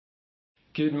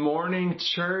Good morning,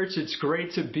 church. It's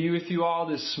great to be with you all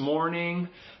this morning.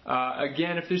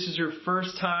 Again, if this is your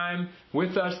first time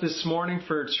with us this morning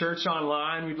for Church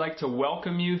Online, we'd like to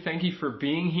welcome you. Thank you for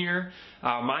being here.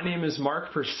 My name is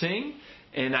Mark Persing,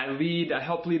 and I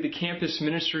help lead the campus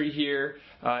ministry here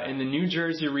in the New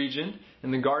Jersey region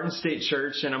in the Garden State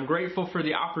Church. And I'm grateful for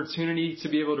the opportunity to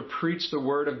be able to preach the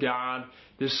Word of God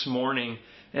this morning.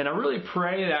 And I really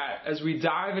pray that as we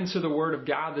dive into the Word of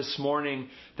God this morning,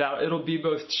 that it'll be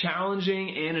both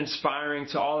challenging and inspiring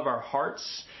to all of our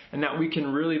hearts, and that we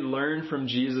can really learn from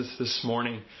Jesus this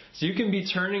morning. So you can be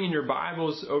turning in your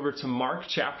Bibles over to Mark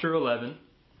chapter 11.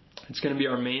 It's going to be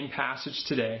our main passage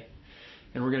today,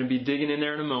 and we're going to be digging in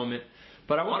there in a moment.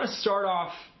 But I want to start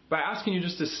off by asking you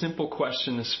just a simple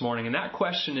question this morning, and that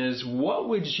question is, what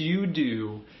would you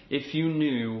do if you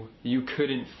knew you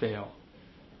couldn't fail?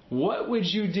 What would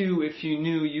you do if you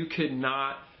knew you could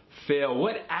not fail?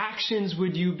 What actions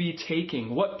would you be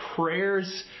taking? What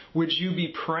prayers would you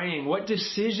be praying? What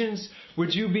decisions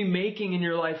would you be making in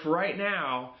your life right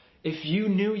now if you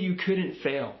knew you couldn't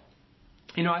fail?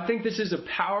 You know, I think this is a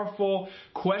powerful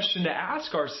question to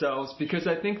ask ourselves, because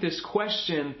I think this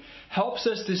question helps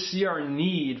us to see our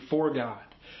need for God,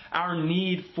 our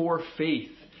need for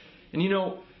faith. And you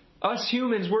know, us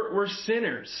humans, we're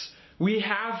sinners. We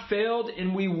have failed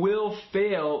and we will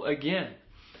fail again.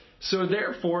 So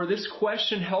therefore, this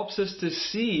question helps us to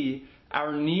see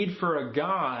our need for a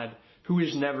God who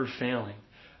is never failing.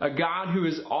 A God who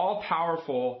is all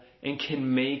powerful and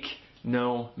can make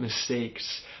no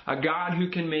mistakes. A God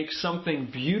who can make something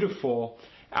beautiful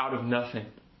out of nothing.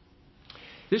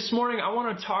 This morning, I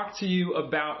want to talk to you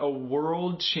about a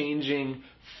world-changing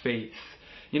faith.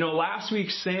 You know, last week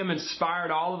Sam inspired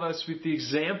all of us with the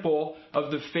example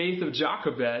of the faith of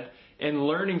Jochebed and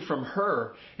learning from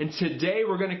her. And today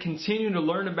we're going to continue to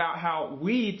learn about how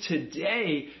we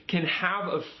today can have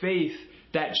a faith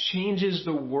that changes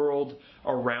the world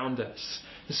around us.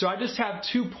 So I just have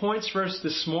 2 points for us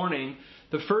this morning.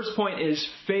 The first point is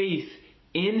faith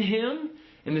in Him,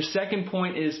 and the second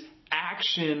point is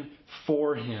action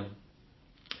for Him.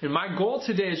 And my goal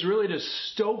today is really to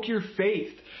stoke your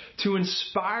faith, to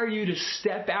inspire you to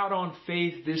step out on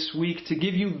faith this week, to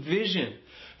give you vision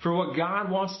for what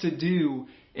God wants to do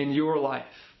in your life.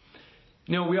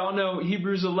 You know, we all know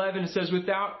Hebrews 11 says,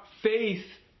 without faith,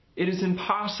 it is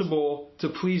impossible to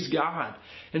please God.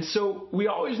 And so we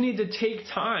always need to take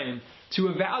time to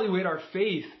evaluate our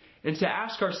faith and to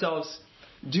ask ourselves,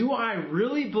 do I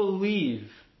really believe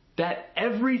that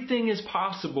everything is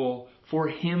possible for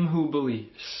him who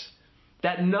believes?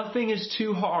 That nothing is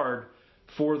too hard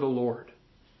for the Lord.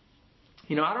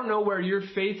 You know, I don't know where your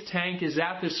faith tank is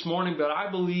at this morning, but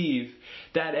I believe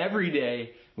that every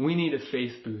day we need a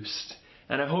faith boost.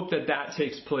 And I hope that that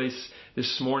takes place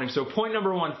this morning. So point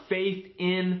number 1, faith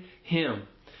in Him.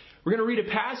 We're going to read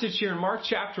a passage here in Mark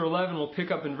chapter 11. We'll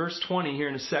pick up in verse 20 here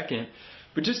in a second.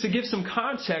 But just to give some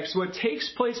context, what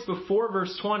takes place before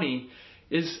verse 20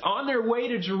 is on their way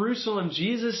to Jerusalem,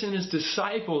 Jesus and His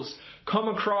disciples come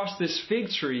across this fig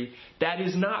tree that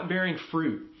is not bearing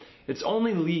fruit. It's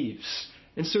only leaves.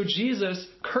 And so Jesus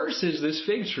curses this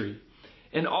fig tree.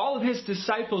 And all of His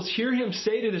disciples hear Him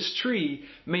say to this tree,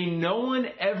 may no one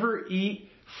ever eat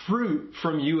fruit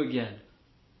from you again.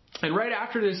 And right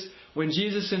after this, when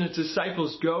Jesus and His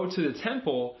disciples go to the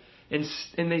temple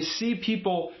and they see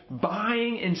people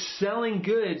buying and selling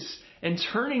goods and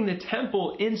turning the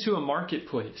temple into a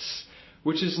marketplace,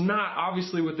 which is not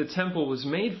obviously what the temple was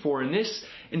made for. And this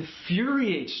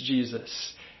infuriates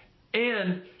Jesus.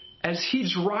 And as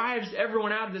He drives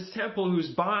everyone out of this temple who's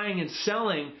buying and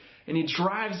selling, and He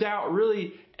drives out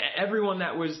really everyone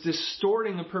that was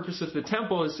distorting the purpose of the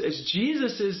temple, as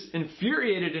Jesus is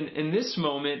infuriated in this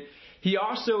moment, He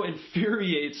also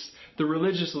infuriates the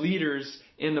religious leaders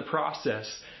in the process.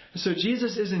 So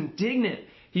Jesus is indignant.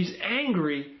 He's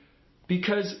angry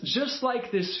because just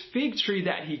like this fig tree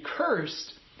that He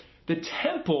cursed, the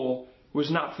temple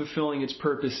was not fulfilling its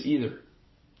purpose either.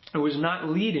 It was not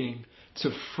leading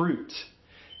to fruit.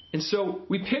 And so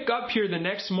we pick up here the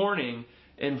next morning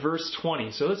in verse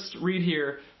 20. So let's read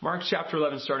here, Mark chapter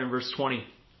 11, starting verse 20.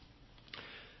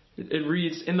 It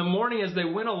reads, in the morning as they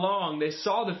went along, they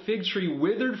saw the fig tree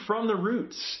withered from the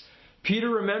roots. Peter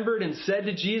remembered and said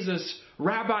to Jesus,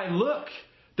 Rabbi, look,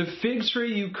 the fig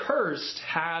tree you cursed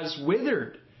has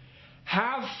withered.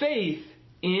 Have faith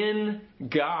in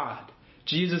God.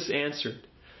 Jesus answered,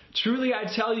 truly I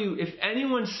tell you, if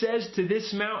anyone says to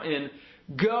this mountain,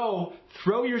 go,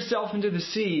 throw yourself into the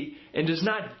sea, and does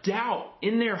not doubt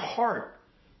in their heart,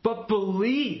 but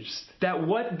believes that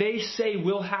what they say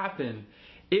will happen,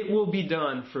 it will be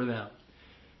done for them.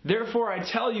 Therefore, I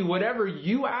tell you, whatever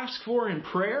you ask for in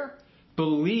prayer,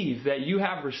 believe that you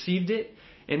have received it,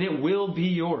 and it will be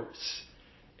yours.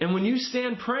 And when you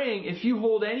stand praying, if you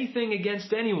hold anything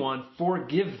against anyone,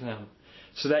 forgive them,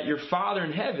 so that your Father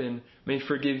in heaven may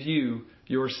forgive you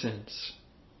your sins.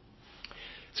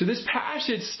 So this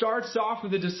passage starts off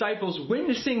with the disciples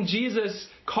witnessing Jesus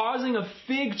causing a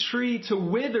fig tree to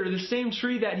wither, the same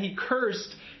tree that he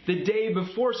cursed the day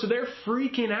before. So they're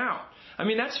freaking out. I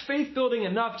mean, that's faith building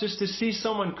enough just to see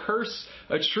someone curse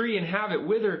a tree and have it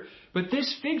wither. But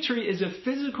this fig tree is a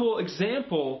physical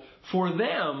example for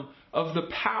them of the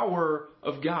power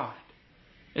of God.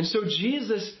 And so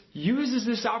Jesus uses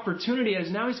this opportunity,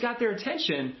 as now he's got their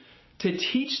attention, to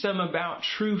teach them about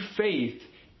true faith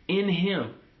in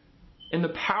him and the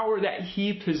power that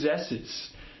he possesses.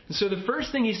 And so the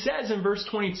first thing he says in verse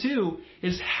 22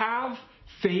 is, have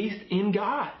faith in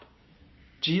God.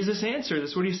 Jesus answers.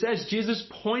 That's what he says. Jesus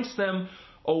points them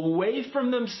away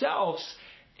from themselves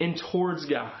and towards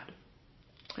God.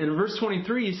 And in verse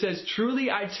 23, he says, truly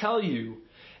I tell you,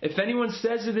 if anyone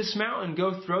says to this mountain,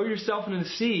 go throw yourself into the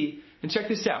sea, and check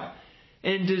this out,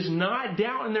 and does not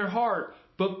doubt in their heart,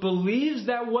 but believes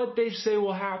that what they say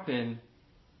will happen,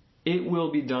 it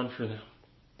will be done for them.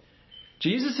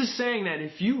 Jesus is saying that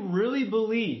if you really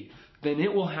believe, then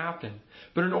it will happen.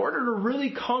 But in order to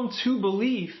really come to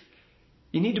belief,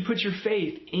 you need to put your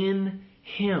faith in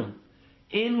him,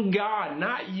 in God,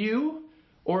 not you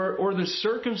or the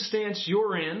circumstance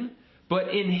you're in, but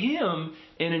in him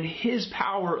and in his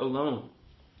power alone.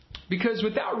 Because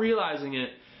without realizing it,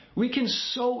 we can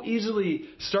so easily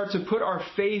start to put our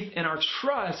faith and our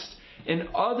trust in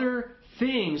other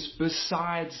things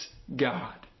besides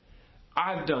God.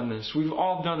 I've done this. We've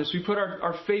all done this. We put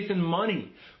our faith in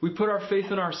money. We put our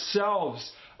faith in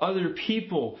ourselves, other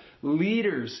people,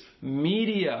 leaders,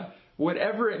 media,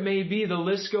 whatever it may be. The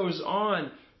list goes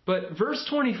on. But verse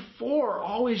 24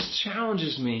 always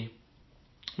challenges me.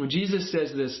 When Jesus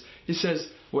says this, he says,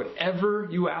 whatever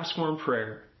you ask for in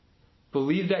prayer,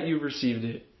 believe that you've received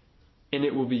it, and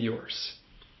it will be yours.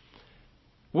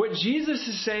 What Jesus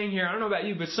is saying here, I don't know about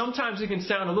you, but sometimes it can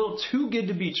sound a little too good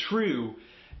to be true.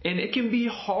 And it can be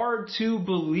hard to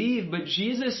believe, but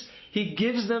Jesus, he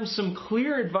gives them some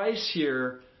clear advice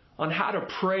here on how to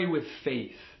pray with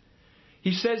faith.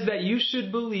 He says that you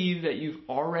should believe that you've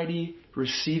already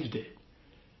received it.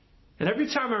 And every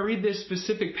time I read this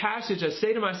specific passage, I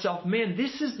say to myself, man,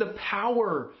 this is the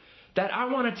power that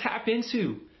I want to tap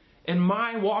into in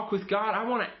my walk with God. I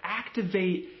want to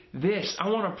activate this. I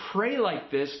want to pray like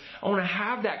this. I want to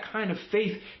have that kind of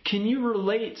faith. Can you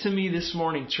relate to me this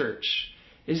morning, church?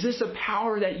 Is this a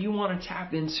power that you want to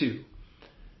tap into?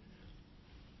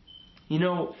 You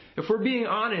know, if we're being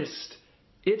honest,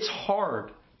 it's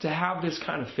hard to have this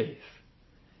kind of faith.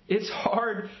 It's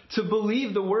hard to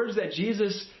believe the words that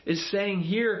Jesus is saying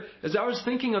here. As I was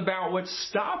thinking about what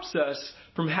stops us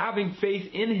from having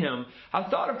faith in him, I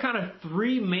thought of kind of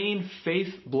three main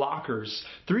faith blockers.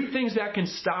 Three things that can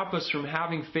stop us from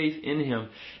having faith in him.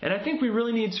 And I think we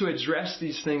really need to address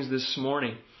these things this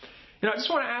morning. You know, I just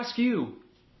want to ask you,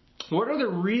 what are the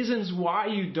reasons why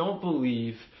you don't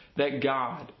believe that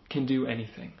God can do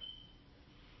anything?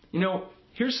 You know,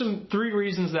 here's some three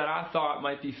reasons that I thought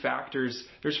might be factors.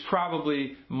 There's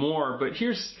probably more, but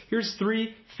here's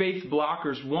three faith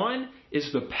blockers. One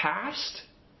is the past.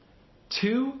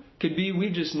 Two could be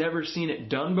we've just never seen it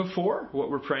done before,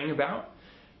 what we're praying about.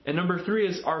 And number three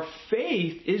is our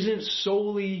faith isn't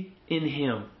solely in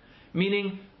him.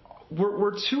 Meaning,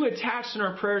 we're too attached in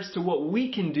our prayers to what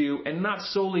we can do, and not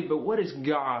solely, but what is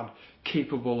God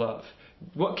capable of?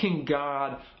 What can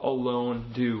God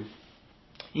alone do?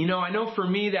 You know, I know for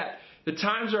me that the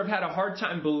times where I've had a hard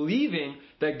time believing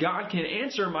that God can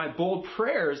answer my bold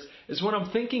prayers is when I'm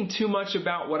thinking too much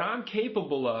about what I'm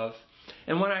capable of,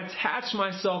 and when I attach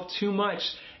myself too much,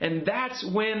 and that's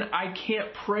when I can't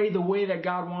pray the way that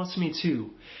God wants me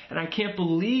to. And I can't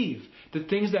believe the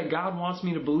things that God wants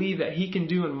me to believe that he can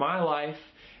do in my life,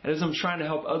 and as I'm trying to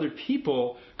help other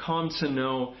people come to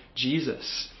know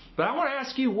Jesus. But I want to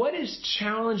ask you, what is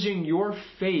challenging your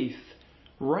faith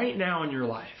right now in your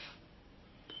life?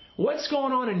 What's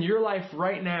going on in your life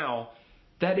right now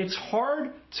that it's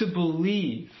hard to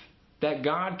believe that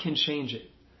God can change it,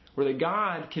 or that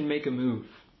God can make a move?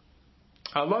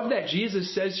 I love that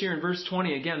Jesus says here in verse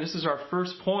 20, again, this is our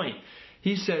first point.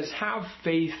 He says, have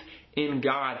faith in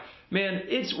God. Man,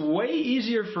 it's way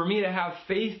easier for me to have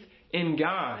faith in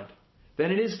God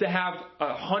than it is to have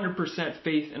 100%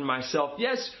 faith in myself.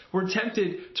 Yes, we're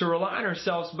tempted to rely on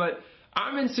ourselves, but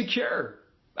I'm insecure.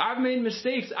 I've made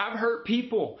mistakes. I've hurt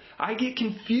people. I get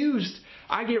confused.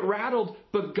 I get rattled,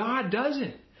 but God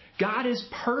doesn't. God is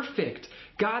perfect.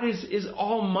 God is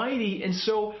almighty. And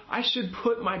so I should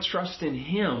put my trust in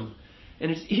Him. And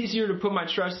it's easier to put my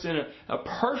trust in a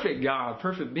perfect God,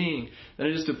 perfect being, than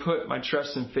it is to put my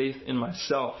trust and faith in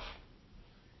myself.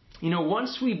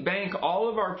 Once we bank all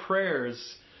of our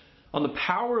prayers on the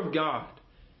power of God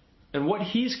and what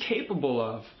He's capable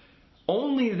of,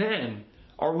 only then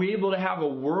are we able to have a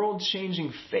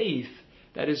world-changing faith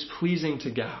that is pleasing to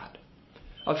God.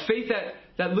 A faith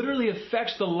that literally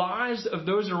affects the lives of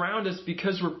those around us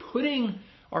because we're putting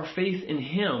our faith in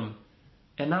Him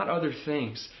and not other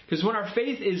things. Because when our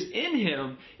faith is in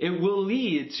Him, it will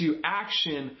lead to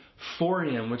action for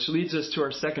Him, which leads us to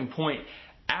our second point,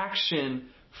 action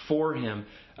for Him.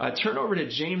 Turn over to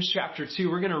James chapter 2.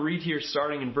 We're going to read here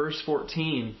starting in verse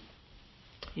 14.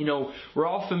 We're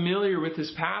all familiar with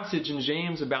this passage in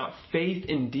James about faith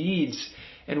and deeds.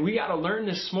 And we got to learn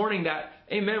this morning that,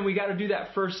 amen, we got to do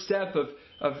that first step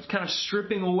of kind of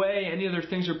stripping away any other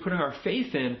things we're putting our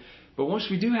faith in. But once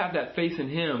we do have that faith in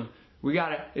Him,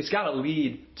 it's got to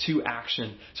lead to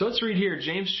action. So let's read here,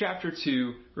 James chapter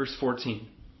 2, verse 14.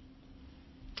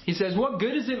 He says, "What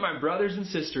good is it, my brothers and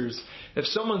sisters, if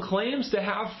someone claims to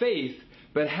have faith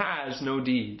but has no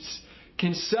deeds?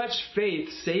 Can such faith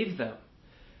save them?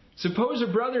 Suppose a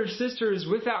brother or sister is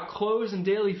without clothes and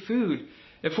daily food.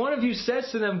 If one of you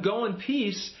says to them, 'Go in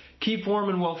peace, keep warm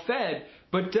and well fed,'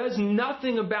 but does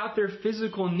nothing about their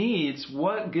physical needs,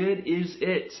 what good is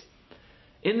it?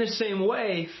 In the same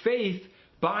way, faith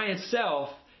by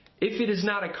itself, if it is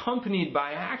not accompanied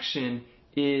by action,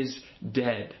 is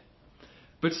dead.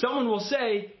 But someone will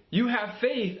say, 'You have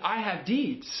faith, I have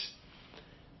deeds.'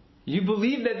 You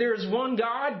believe that there is one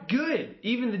God? Good.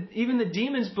 Even the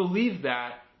demons believe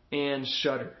that and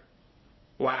shudder."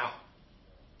 Wow.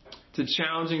 It's a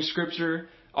challenging scripture,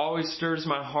 always stirs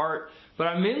my heart. But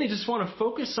I mainly just want to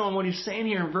focus on what he's saying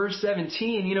here in verse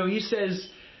 17. He says,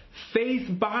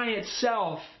 faith by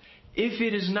itself, if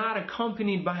it is not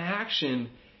accompanied by action,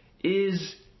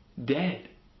 is dead.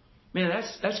 Man,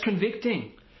 that's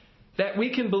convicting. That we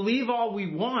can believe all we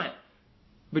want.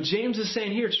 But James is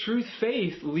saying here, truth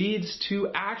faith leads to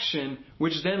action,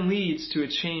 which then leads to a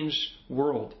changed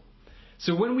world.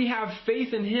 So when we have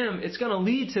faith in Him, it's going to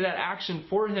lead to that action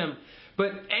for Him.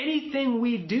 But anything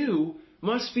we do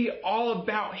must be all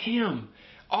about Him.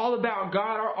 All about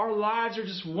God. Our lives are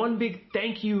just one big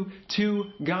thank you to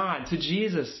God, to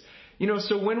Jesus.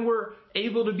 So when we're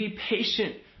able to be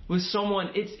patient with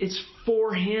someone, it's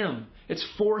for Him. It's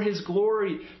for His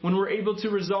glory. When we're able to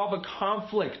resolve a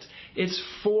conflict, it's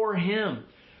for Him.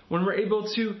 When we're able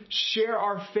to share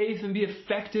our faith and be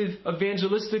effective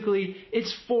evangelistically,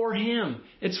 it's for Him.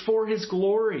 It's for His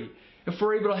glory. If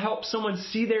we're able to help someone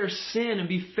see their sin and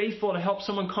be faithful to help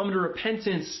someone come to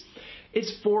repentance,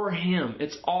 it's for Him.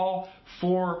 It's all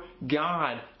for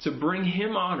God to bring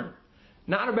Him honor.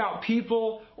 Not about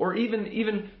people or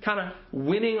even kind of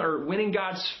winning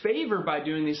God's favor by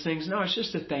doing these things. No, it's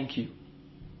just a thank you.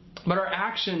 But our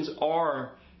actions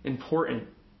are important.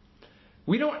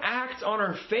 We don't act on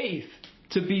our faith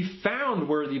to be found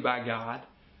worthy by God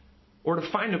or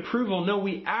to find approval. No,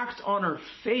 we act on our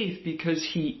faith because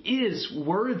He is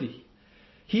worthy.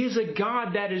 He is a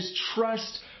God that is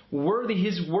trustworthy.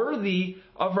 He's worthy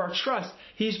of our trust.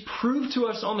 He's proved to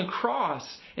us on the cross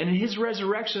and in His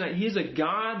resurrection that He is a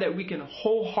God that we can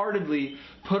wholeheartedly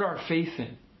put our faith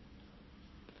in.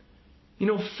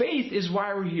 Faith is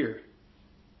why we're here.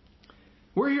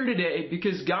 We're here today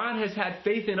because God has had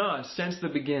faith in us since the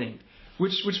beginning,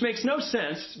 which makes no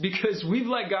sense because we've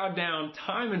let God down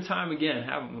time and time again,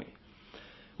 haven't we?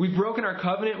 We've broken our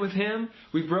covenant with Him.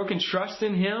 We've broken trust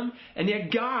in Him. And yet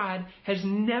God has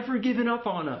never given up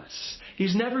on us.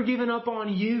 He's never given up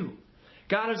on you.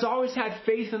 God has always had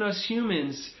faith in us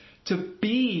humans to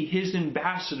be His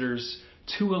ambassadors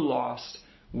to a lost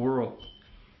world.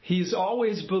 He's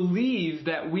always believed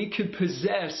that we could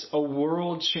possess a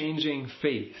world-changing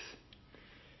faith.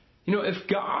 If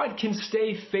God can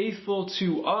stay faithful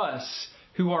to us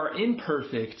who are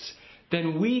imperfect,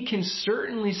 then we can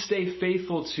certainly stay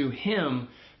faithful to Him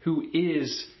who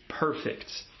is perfect.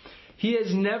 He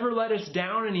has never let us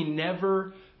down and He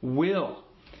never will.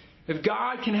 If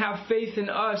God can have faith in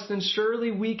us, then surely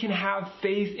we can have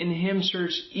faith in Him,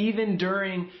 church, even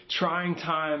during trying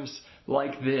times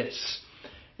like this.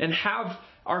 And have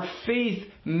our faith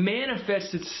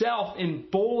manifest itself in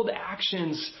bold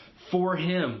actions for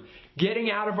Him.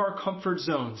 Getting out of our comfort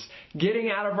zones.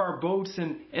 Getting out of our boats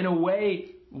and in a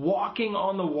way, walking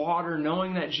on the water,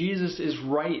 knowing that Jesus is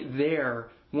right there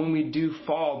when we do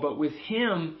fall. But with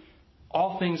Him,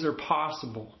 all things are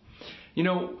possible.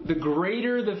 The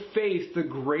greater the faith, the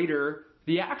greater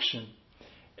the action.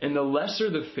 And the lesser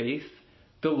the faith,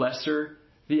 the lesser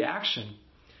the action.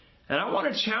 And I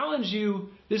want to challenge you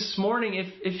this morning,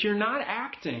 if you're not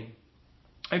acting,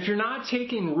 if you're not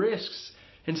taking risks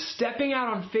and stepping out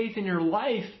on faith in your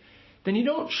life, then you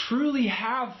don't truly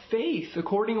have faith,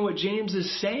 according to what James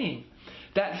is saying.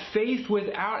 That faith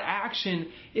without action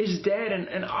is dead,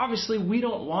 and obviously we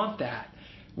don't want that.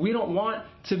 We don't want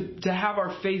to have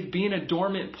our faith be in a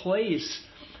dormant place.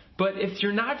 But if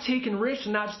you're not taking risks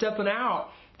and not stepping out,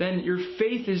 then your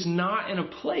faith is not in a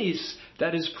place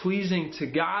that is pleasing to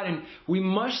God. And we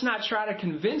must not try to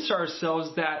convince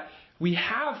ourselves that we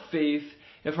have faith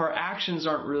if our actions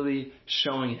aren't really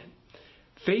showing it.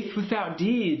 Faith without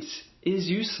deeds is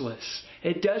useless.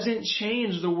 It doesn't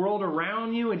change the world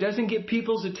around you. It doesn't get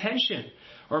people's attention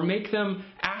or make them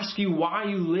ask you why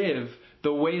you live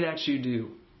the way that you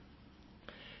do.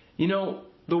 You know,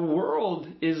 the world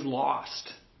is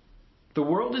lost. The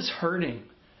world is hurting.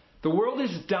 The world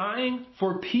is dying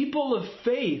for people of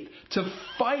faith to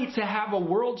fight to have a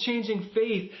world-changing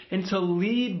faith and to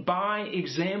lead by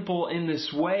example in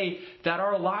this way that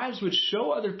our lives would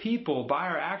show other people by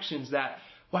our actions that,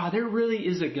 wow, there really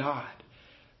is a God.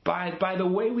 By the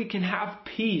way we can have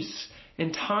peace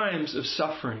in times of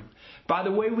suffering. By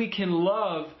the way we can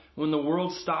love when the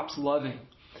world stops loving.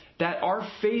 That our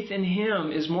faith in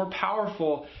Him is more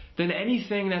powerful than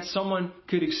anything that someone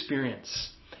could experience.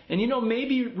 And you know,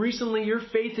 maybe recently your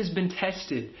faith has been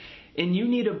tested and you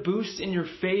need a boost in your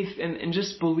faith and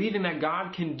just believing that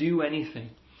God can do anything.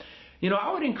 You know,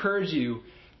 I would encourage you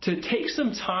to take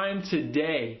some time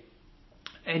today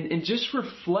and just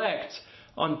reflect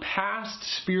on past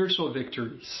spiritual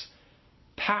victories,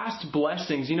 past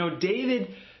blessings. You know, David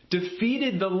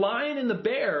defeated the lion and the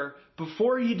bear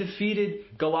before he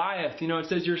defeated Goliath. You know, it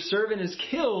says your servant has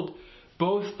killed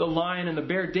both the lion and the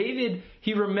bear. David,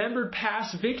 he remembered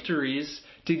past victories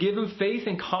to give him faith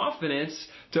and confidence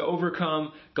to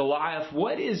overcome Goliath.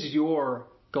 What is your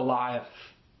Goliath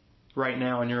right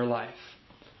now in your life?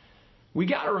 We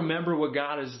got to remember what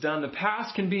God has done. The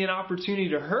past can be an opportunity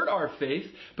to hurt our faith,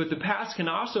 but the past can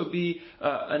also be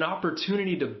an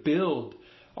opportunity to build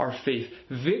our faith.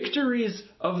 Victories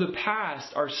of the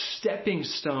past are stepping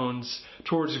stones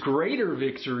towards greater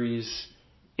victories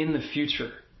in the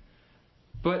future.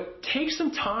 But take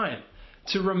some time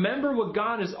to remember what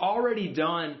God has already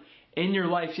done in your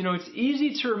life. You know, it's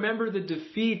easy to remember the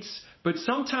defeats, but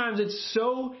sometimes it's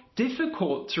so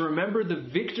difficult to remember the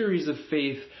victories of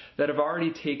faith that have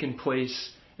already taken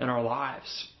place in our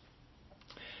lives.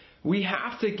 We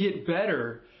have to get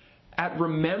better at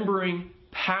remembering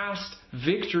past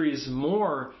victories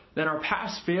more than our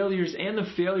past failures and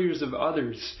the failures of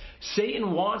others.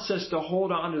 Satan wants us to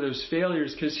hold on to those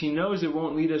failures because he knows it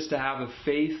won't lead us to have a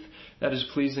faith that is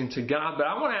pleasing to God. But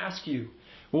I want to ask you,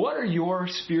 what are your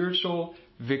spiritual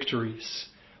victories?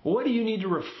 What do you need to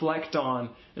reflect on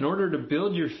in order to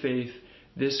build your faith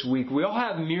this week? We all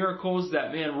have miracles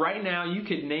that, man, right now you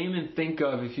could name and think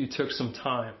of if you took some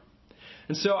time.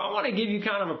 And so I want to give you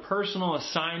kind of a personal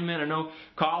assignment. I know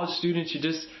college students, you're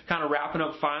just kind of wrapping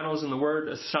up finals and the word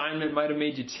assignment might have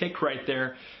made you tick right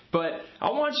there. But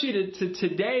I want you to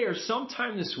today or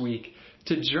sometime this week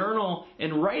to journal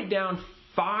and write down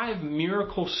 5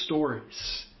 miracle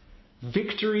stories,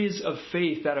 victories of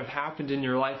faith that have happened in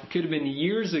your life. It could have been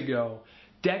years ago,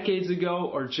 decades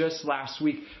ago, or just last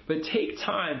week. But take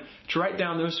time to write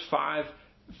down those 5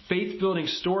 faith-building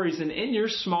stories. And in your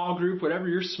small group, whatever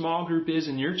your small group is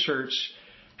in your church,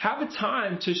 have a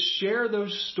time to share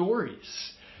those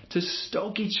stories, to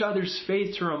stoke each other's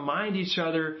faith, to remind each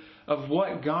other of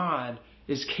what God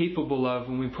is capable of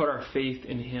when we put our faith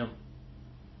in Him.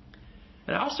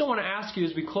 And I also want to ask you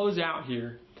as we close out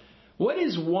here, what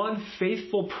is one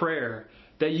faithful prayer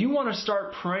that you want to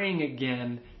start praying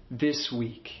again this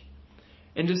week?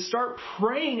 And to start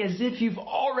praying as if you've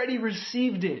already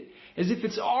received it, as if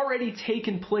it's already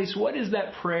taken place. What is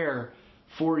that prayer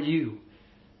for you?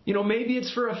 You know, maybe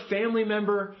it's for a family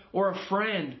member or a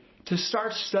friend to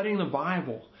start studying the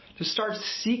Bible, to start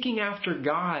seeking after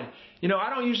God. You know, I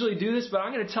don't usually do this, but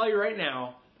I'm going to tell you right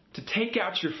now to take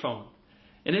out your phone.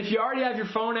 And if you already have your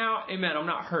phone out, amen, I'm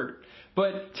not hurt.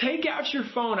 But take out your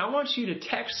phone. I want you to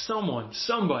text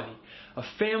somebody, a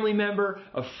family member,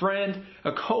 a friend,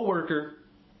 a coworker,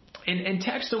 and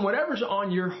text them whatever's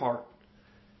on your heart.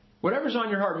 Whatever's on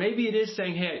your heart. Maybe it is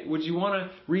saying, hey, would you want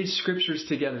to read scriptures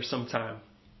together sometime?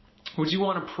 Would you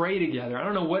want to pray together? I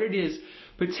don't know what it is,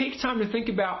 but take time to think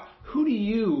about who do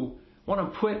you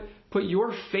want to put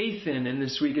your faith in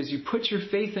this week. As you put your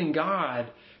faith in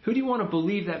God, who do you want to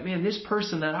believe that, man, this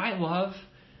person that I love,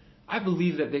 I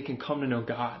believe that they can come to know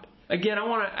God. again, I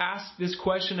want to ask this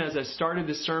question as I started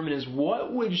this sermon is,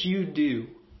 what would you do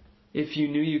if you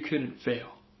knew you couldn't fail?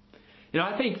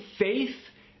 I think faith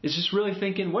is just really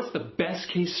thinking, what's the best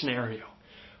case scenario?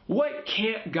 What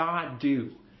can't God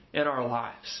do in our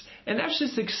lives? And that's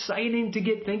just exciting to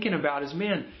get thinking about is,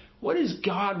 man, what is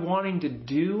God wanting to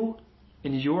do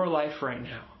in your life right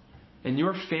now? In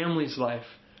your family's life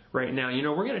right now?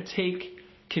 We're going to take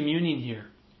communion here.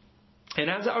 And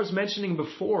as I was mentioning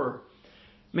before,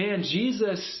 man,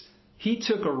 Jesus, He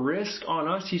took a risk on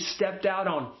us. He stepped out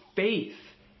on faith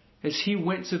as He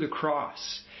went to the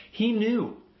cross. He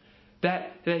knew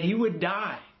that He would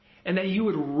die and that He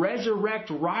would resurrect,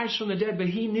 rise from the dead. But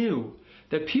He knew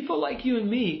that people like you and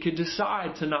me could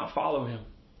decide to not follow Him.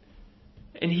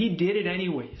 And He did it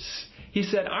anyways. He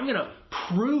said, I'm going to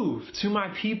prove to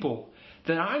my people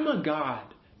that I'm a God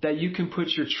that you can put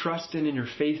your trust in and your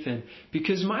faith in.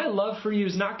 Because my love for you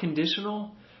is not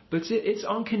conditional, but it's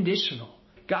unconditional.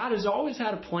 God has always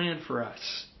had a plan for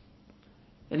us.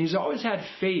 And He's always had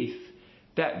faith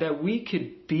that we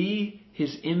could be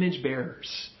His image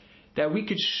bearers. That we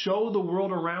could show the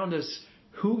world around us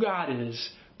who God is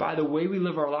by the way we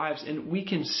live our lives. And we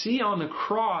can see on the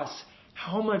cross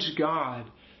how much God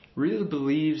really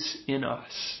believes in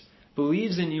us.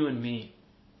 Believes in you and me.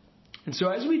 And so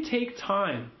as we take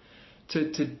time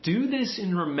to do this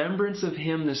in remembrance of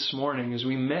Him this morning, as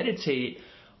we meditate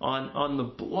on the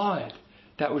blood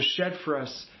that was shed for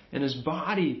us and His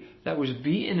body that was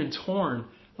beaten and torn,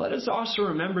 let us also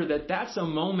remember that that's a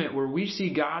moment where we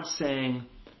see God saying,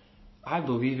 I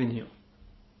believe in you.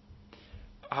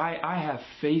 I have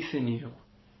faith in you.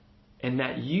 And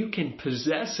that you can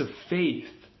possess a faith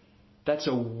that's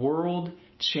a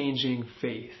world-changing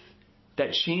faith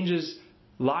that changes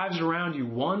lives around you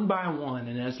one by one.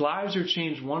 And as lives are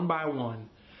changed one by one,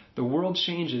 the world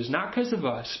changes, not because of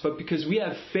us, but because we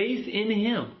have faith in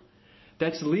Him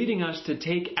that's leading us to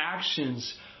take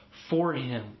actions for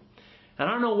Him. And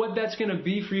I don't know what that's going to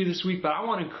be for you this week, but I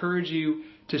want to encourage you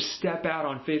to step out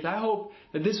on faith. I hope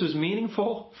that this was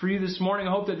meaningful for you this morning.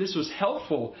 I hope that this was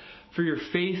helpful for your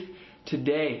faith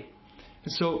today.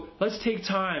 And so let's take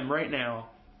time right now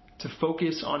to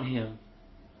focus on Him.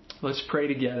 Let's pray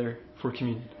together for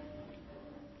communion.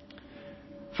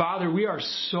 Father, we are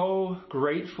so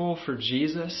grateful for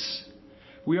Jesus.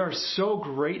 We are so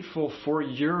grateful for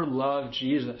your love,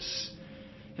 Jesus.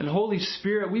 And Holy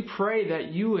Spirit, we pray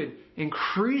that you would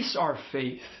increase our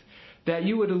faith, that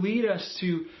you would lead us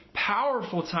to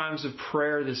powerful times of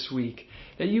prayer this week,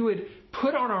 that you would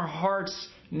put on our hearts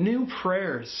new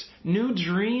prayers, new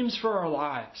dreams for our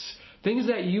lives, things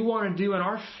that you want to do in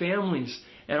our families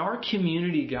and our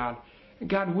community, God.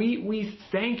 God, we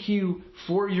thank you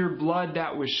for your blood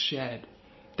that was shed,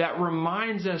 that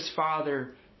reminds us,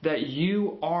 Father, that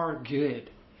you are good,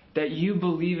 that you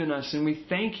believe in us. And we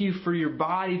thank you for your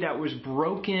body that was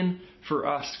broken for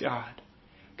us, God.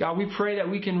 God, we pray that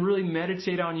we can really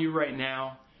meditate on you right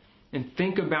now and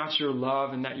think about your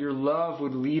love, and that your love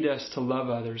would lead us to love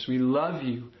others. We love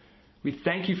you. We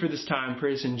thank you for this time.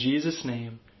 Praise in Jesus'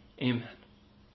 name. Amen.